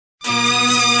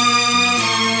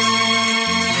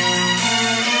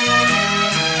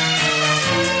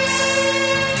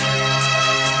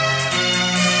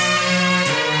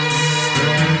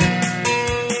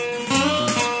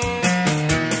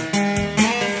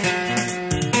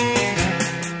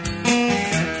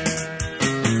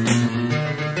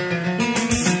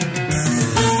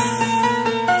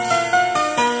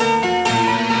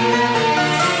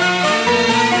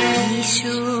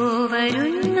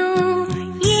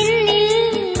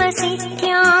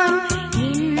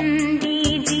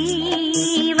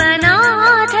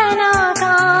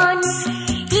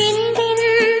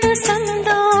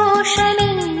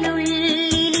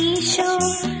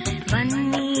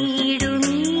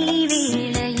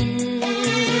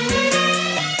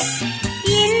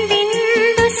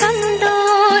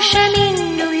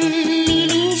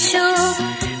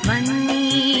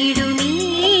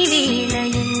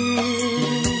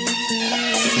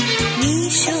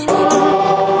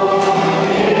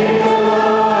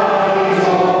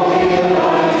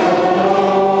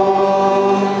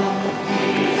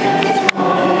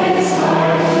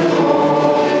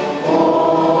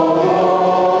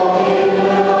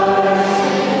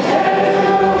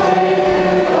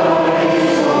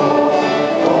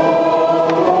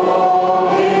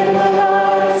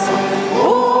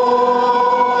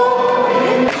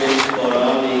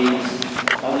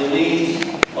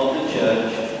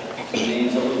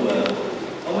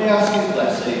ask His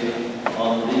blessing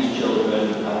on these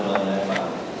children and on their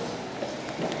families?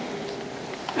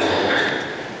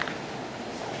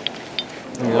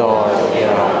 Lord, hear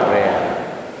our prayer.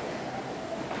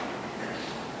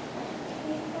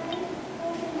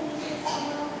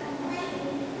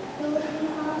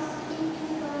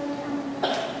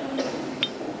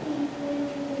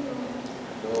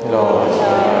 Lord,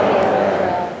 hear our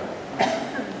prayer.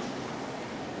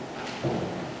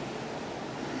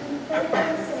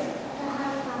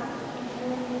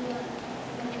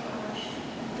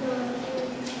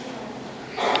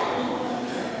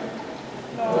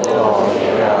 Lord,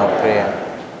 hear our prayer.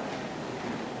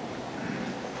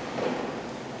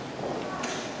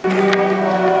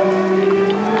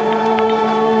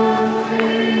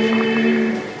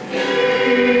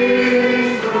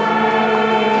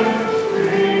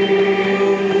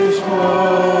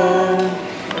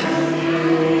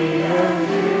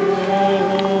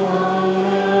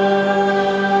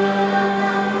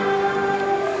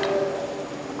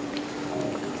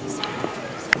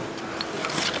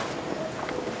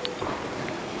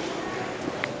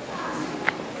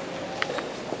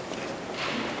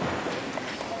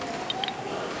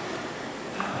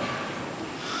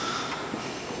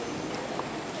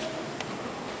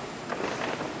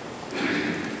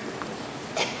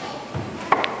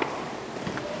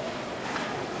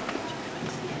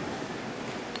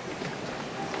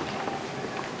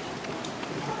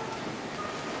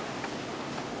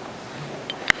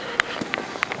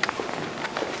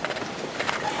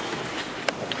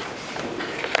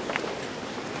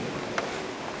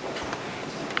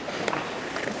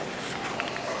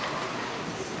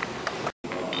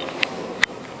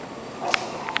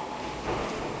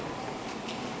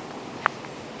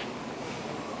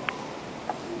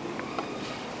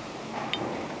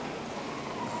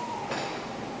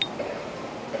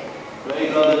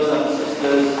 Pray, brothers and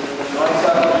sisters, my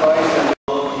sacrifice and the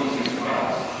Lord Jesus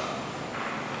Christ.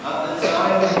 At the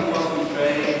time He was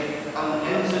betrayed and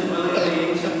entered willingly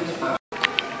into His passion.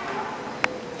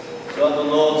 So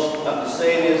at the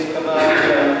Saviour's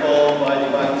command and called by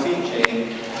divine teaching,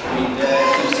 we dare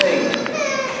to sing.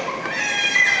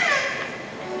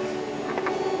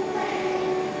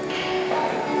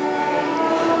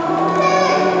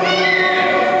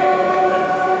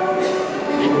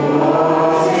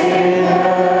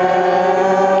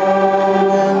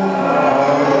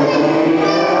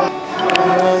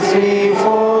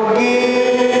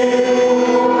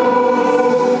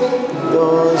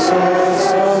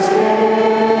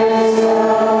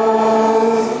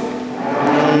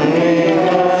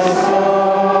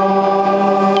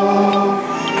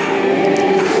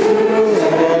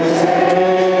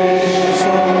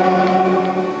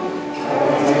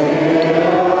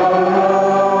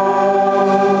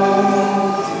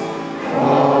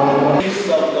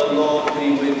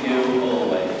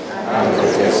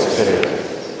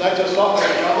 Let us offer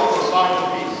each other the sign of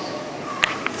peace.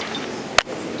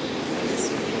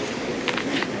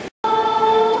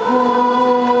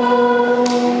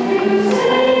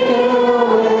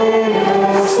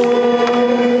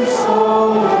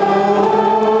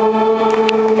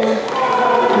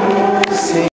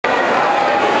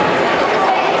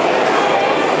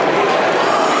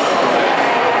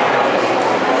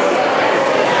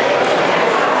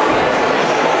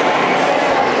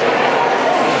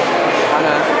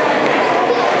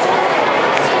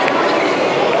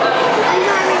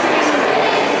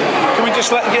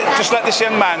 Just let this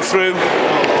young man through.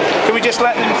 Can we just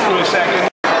let him through a second?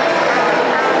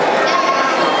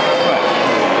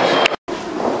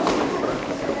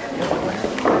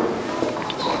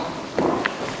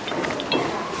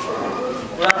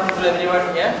 Good afternoon to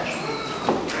everyone here.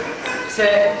 It's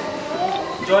a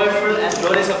joyful and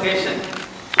glorious occasion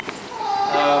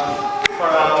for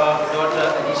our daughter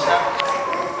Anisha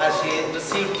as she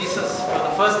received Jesus for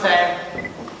the first time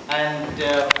and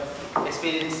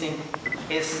experiencing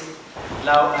His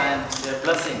love and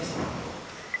blessings.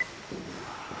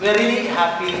 We are really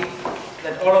happy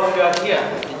that all of you are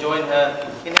here to join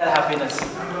her in her happiness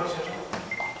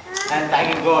and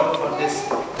thanking God for this,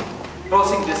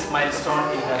 crossing this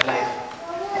milestone in her life.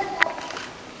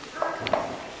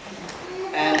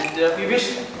 And we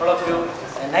wish all of you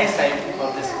a nice time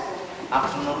for this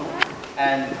afternoon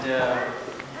and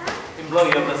implore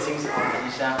your blessings on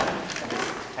Anisha at this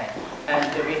time.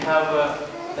 And we have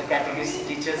the catechist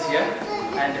teachers here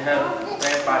and her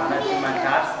prayer partner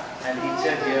Penarth and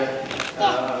teacher here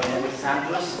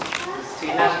Sandros,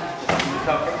 Christina,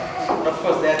 and of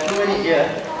course there are too many here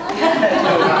to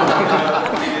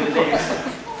give the names.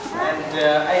 And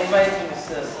I invite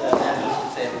Mrs. Andrews to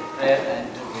say a prayer and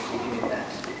to begin with that.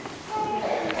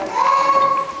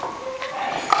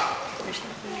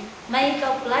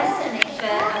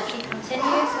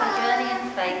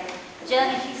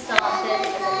 journey she started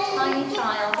as a tiny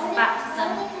child in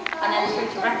baptism and then through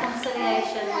to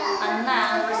reconciliation and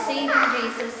now receiving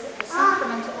Jesus, the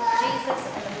sacrament of Jesus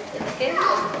in the gift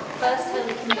of the First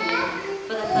Holy Communion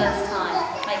for the first time.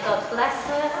 May God bless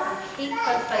her and keep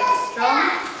her faith strong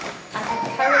and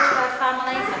encourage her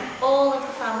family and all of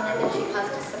the family that she has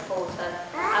to support her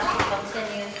as she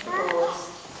continues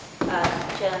towards her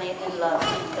journey in love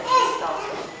that she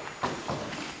started.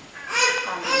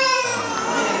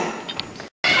 Amen.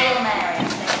 Hail Mary, I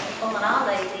say, come on Our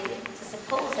Lady to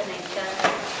support Anisha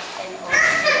in all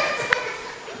she does.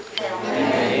 Hail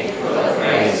Mary, full of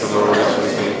grace, the Lord is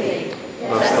with thee.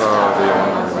 Blessed art thou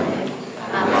among women,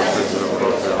 and blessed is the fruit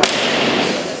of thy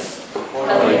womb.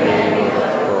 Holy Mary,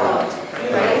 Mother of God,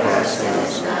 pray for us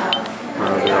sinners now, and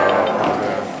at the hour of our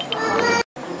death. Amen.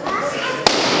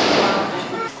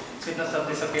 Sweetness of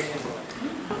this occasion.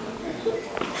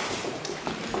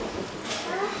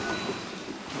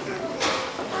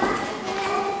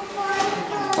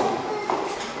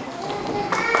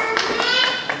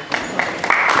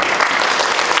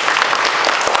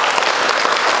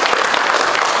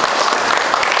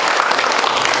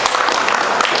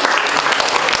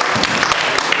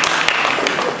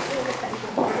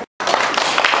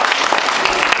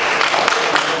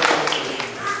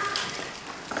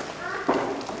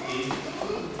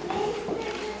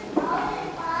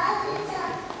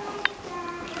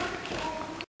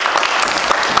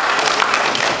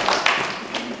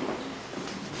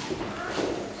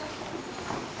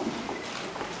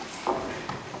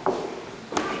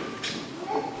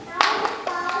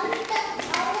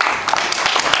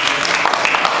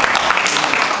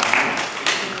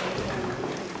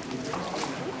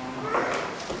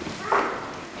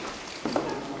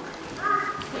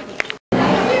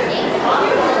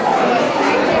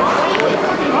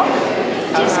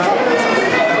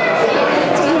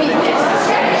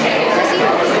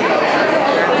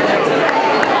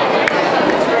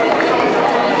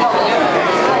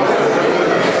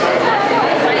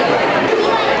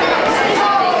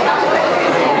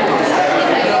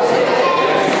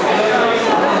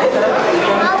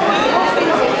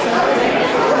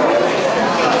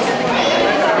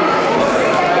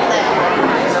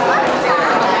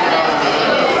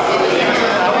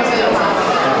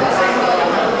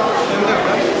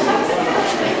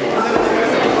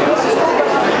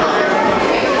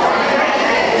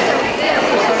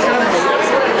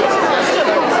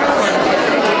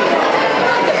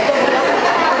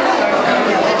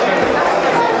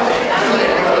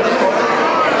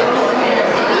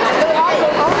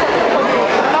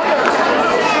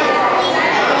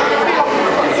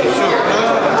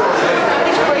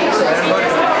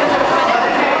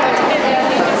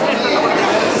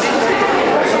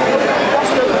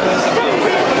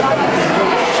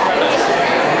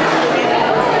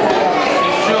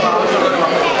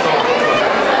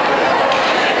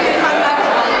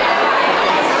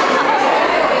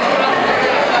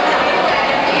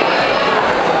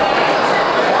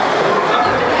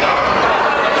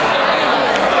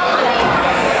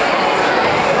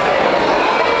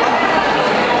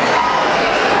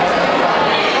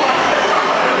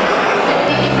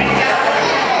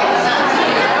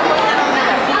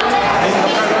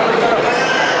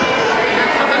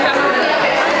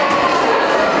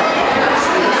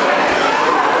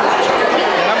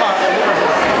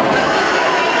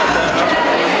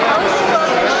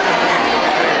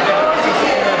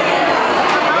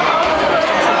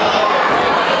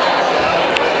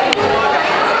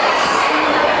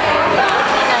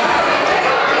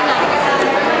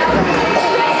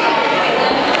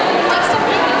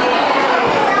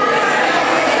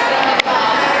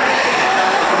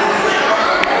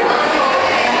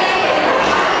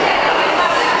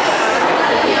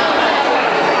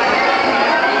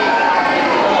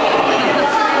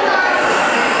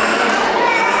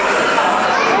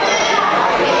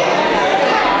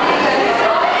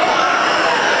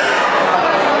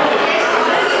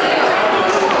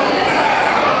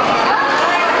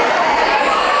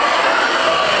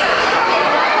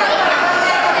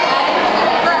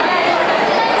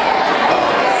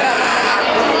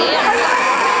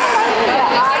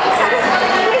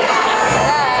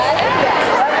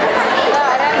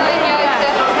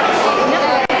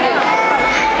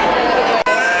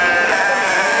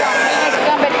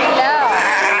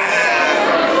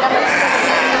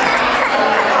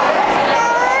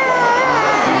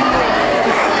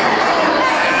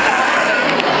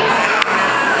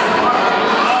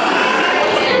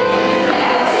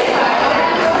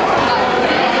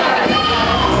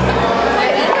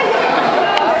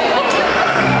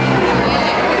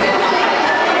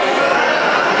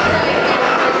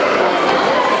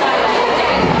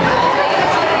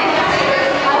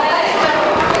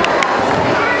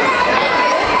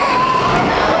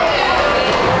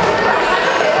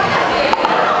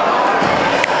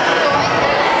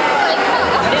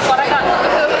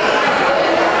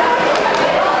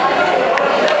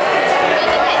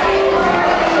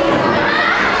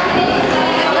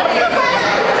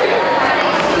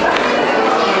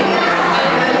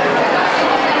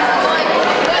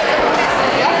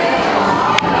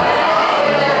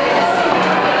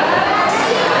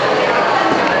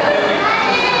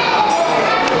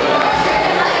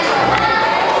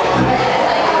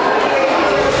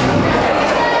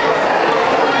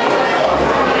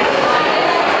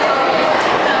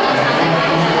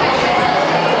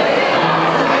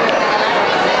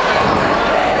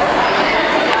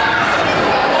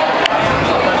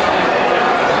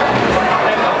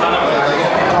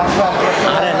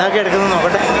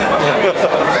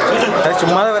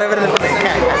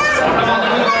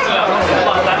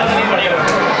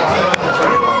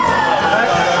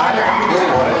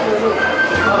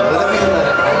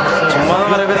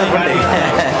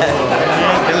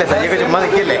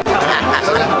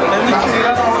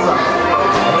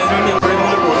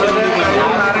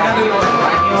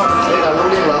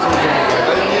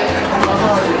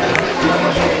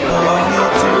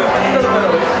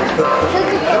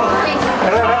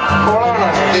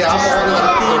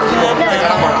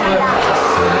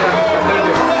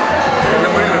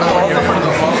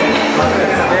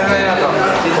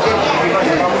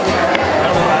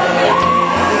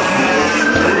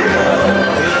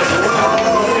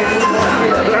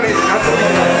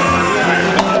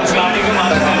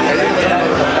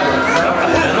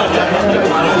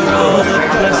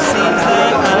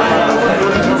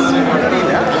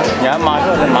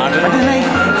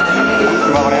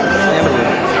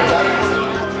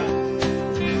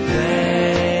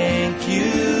 Thank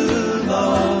you,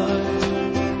 Lord,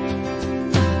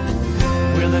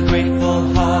 with a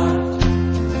grateful heart,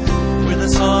 with a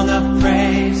song of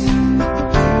praise,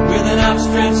 with an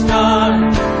outstretched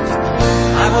arm,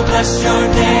 I will bless your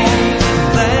name.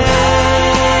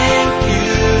 Thank you,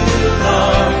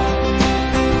 Lord.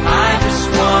 I just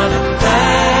want to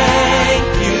thank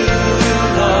you,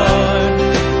 Lord.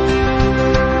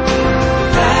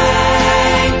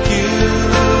 Thank you,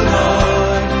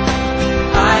 Lord.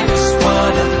 I just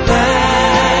want to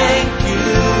thank you,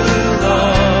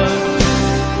 Lord.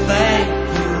 Thank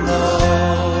you, Lord.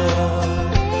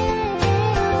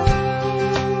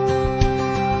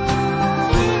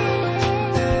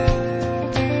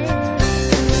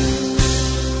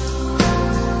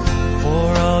 For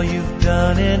all you've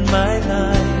done in my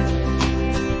life,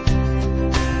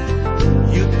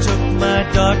 you took my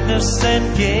darkness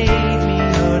and gave me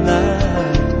your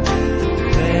light.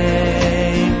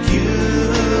 Thank you,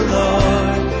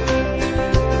 Lord.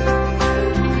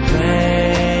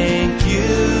 Thank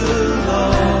you,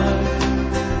 Lord.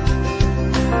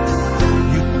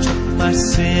 You took my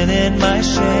sin and my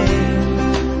shame.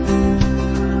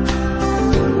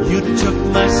 You took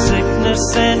my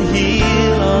sickness and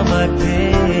healed all my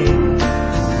pain.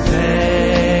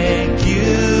 Thank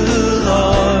you,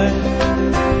 Lord.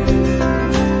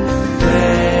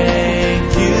 Thank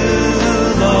you,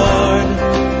 Lord.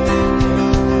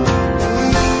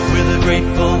 With a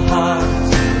grateful heart,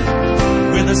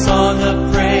 with a song of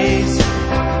praise,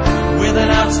 with an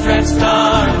outstretched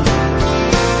arm,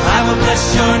 I will bless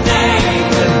your name.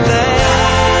 And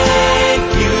thank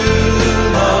you,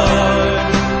 Lord.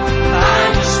 I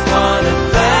just want to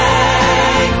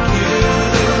thank you,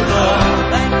 Lord.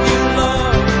 Thank you,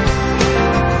 Lord.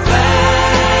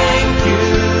 Thank you,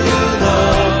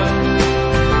 Lord.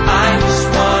 I just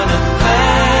want to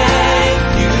thank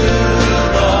you,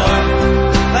 Lord.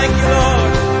 Thank you,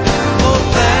 Lord. Oh,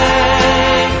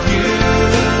 thank you,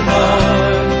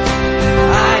 Lord.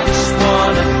 I just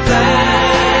want to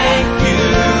thank you,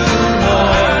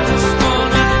 Lord. I just want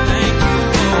to thank you,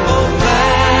 Lord. Oh,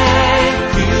 thank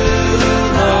you,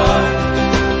 Lord.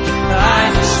 I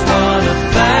just want to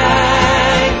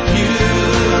thank you,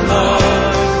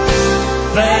 Lord.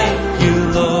 Thank you,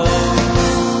 Lord.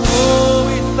 Oh,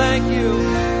 we thank you.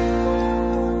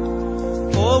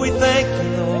 Oh, we thank you,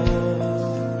 Lord.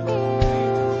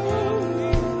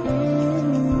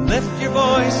 Lift your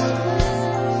voice.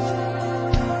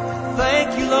 Thank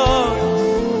you, Lord.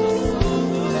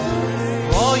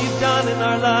 For all you've done in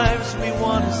our lives, we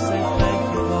want to say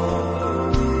thank you,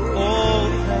 Lord. Oh,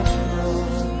 thank you, Lord.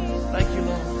 Thank you,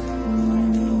 Lord.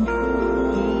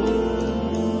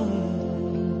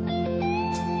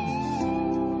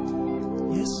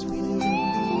 Yes, we do.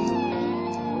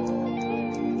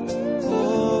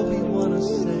 Oh, we want to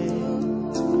say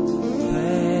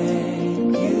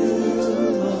thank you,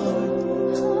 Lord.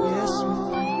 Yes, we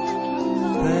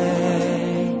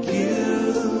thank you,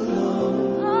 Lord.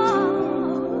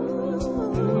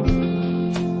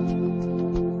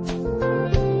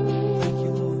 Thank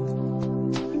you, Lord.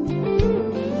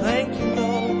 Thank you,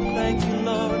 Lord. Thank you,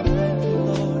 Lord.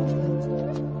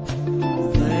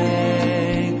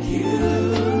 Thank you,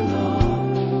 Lord.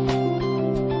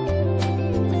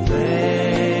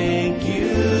 Thank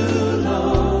you,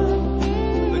 Lord.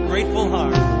 With a grateful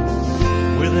heart,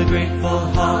 with a grateful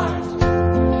heart,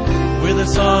 with a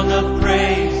song of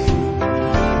praise,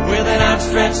 with an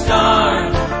outstretched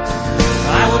arm,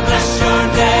 I will bless your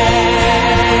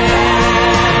name.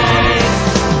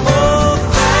 Oh,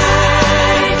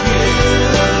 thank you,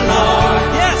 Lord.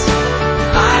 Yes,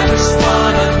 I just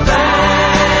want to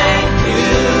thank you,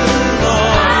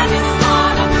 Lord. I just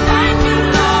want to thank you,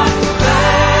 Lord.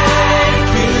 Thank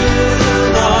you,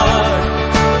 Lord.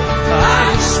 I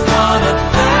just want to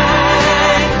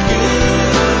thank you,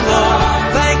 Lord.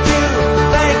 Thank you,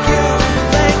 thank you,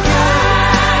 thank you.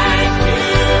 Thank you,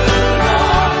 Lord.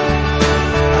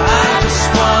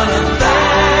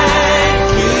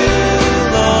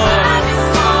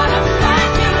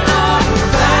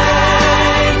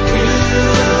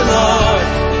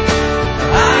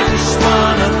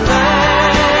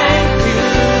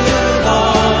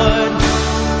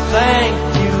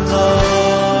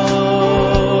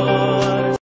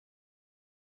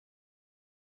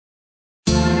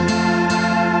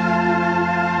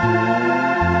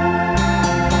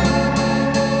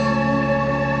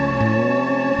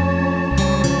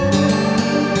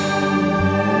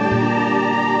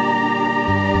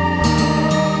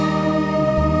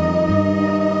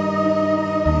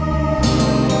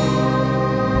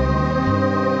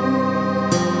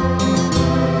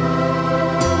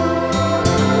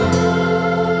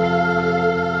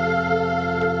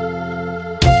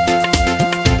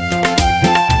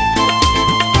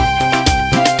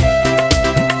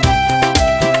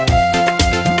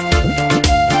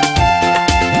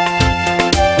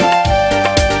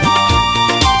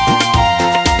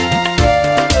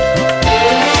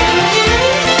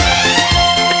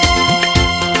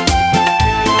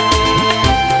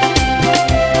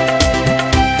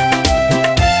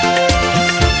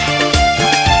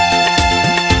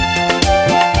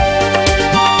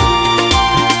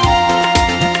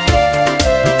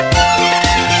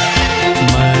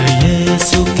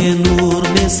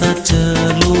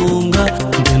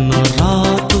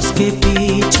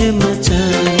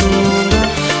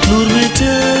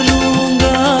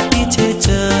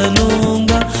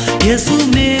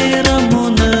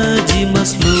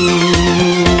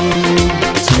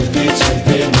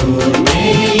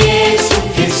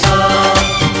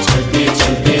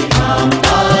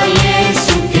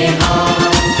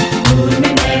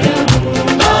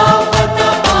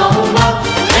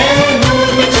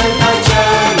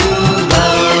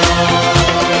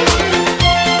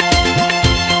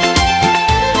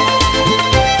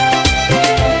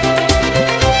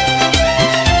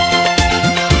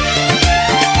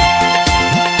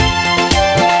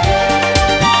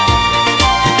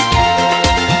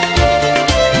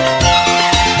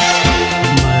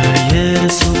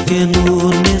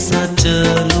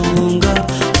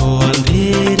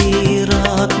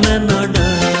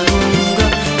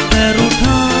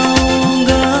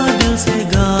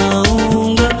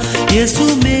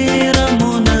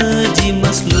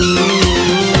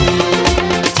 मसलूम।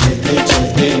 चलते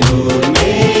चलते नूर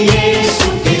में यीशु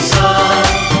के साथ,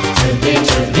 चलते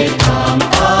चलते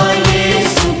थामता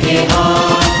यीशु के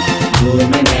हाथ। नूर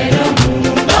में मैं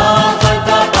रहूंगा,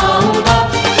 फतह पाऊंगा,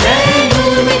 मैं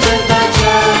नूर में चलता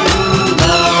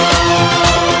चलूंगा।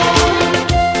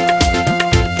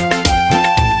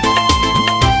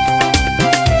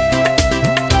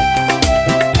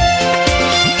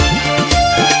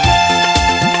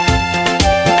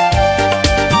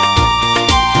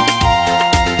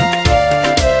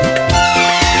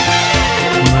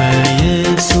 मैं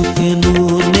यीशु के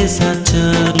नूर में साथ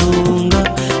चलूंगा,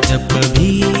 जब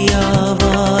कभी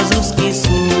आवाज उसकी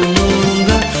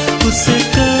सुनूंगा, उससे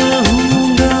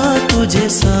कहूंगा तुझे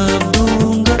सब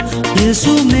दूंगा,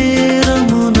 यीशु मेरा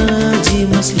मुनाजी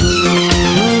मसलूम।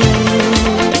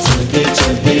 चलते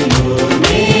चलते नूर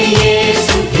में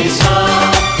यीशु के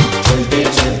साथ, चलते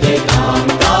चलते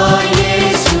थामता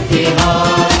यीशु के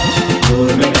हाथ।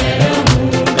 नूर में मैं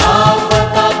रहूंगा,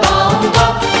 फतह पाऊंगा,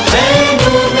 मैं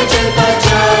नूर में चलता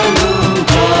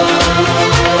चलूंगा।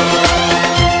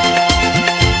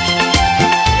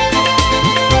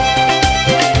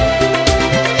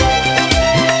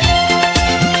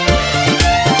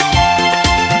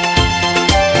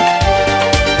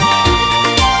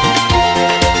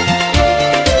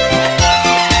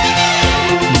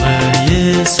 मैं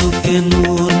यीशु के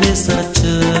नूर में साथ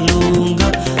चलूंगा,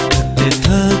 थकते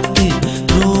थकते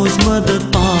रोज मदद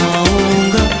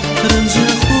पाऊंगा, रंज या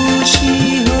खुशी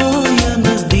हो या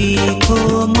नजदीक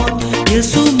हो मौत,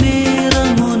 यीशु मेरा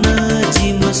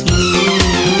मुनाजी मसलूम।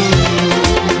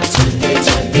 चलते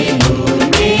चलते नूर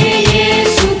में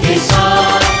यीशु के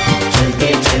साथ,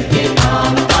 चलते चलते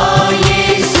थामता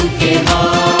यीशु के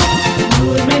हाथ।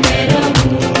 नूर में मैं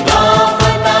रहूंगा,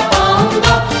 फतह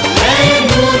पाऊंगा, मैं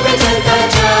नूर में चलता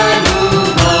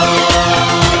चलूंगा।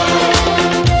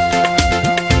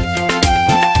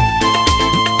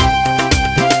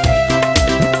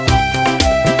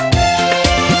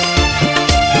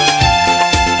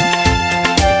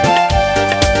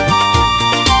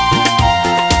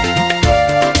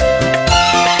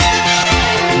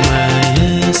 मैं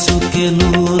यीशु के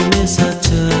नूर में साथ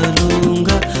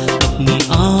चलूंगा, अपनी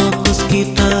आँख उसकी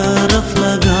तरफ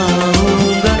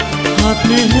लगाऊंगा, हाथ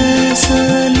में है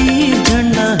सलीब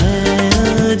झंडा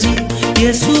है जी,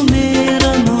 यीशु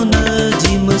मेरा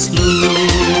मुनाजी मसलूम।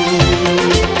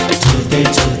 चलते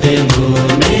चलते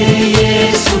नूर में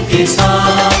यीशु के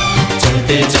साथ,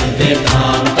 चलते चलते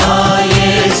थामता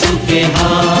यीशु के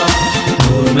हाथ।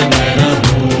 नूर में मैं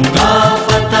रहूंगा,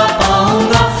 फतह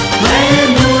पाऊंगा, मैं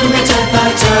नूर में चलता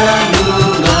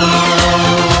चलूंगा।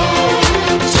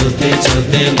 चलते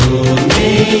चलते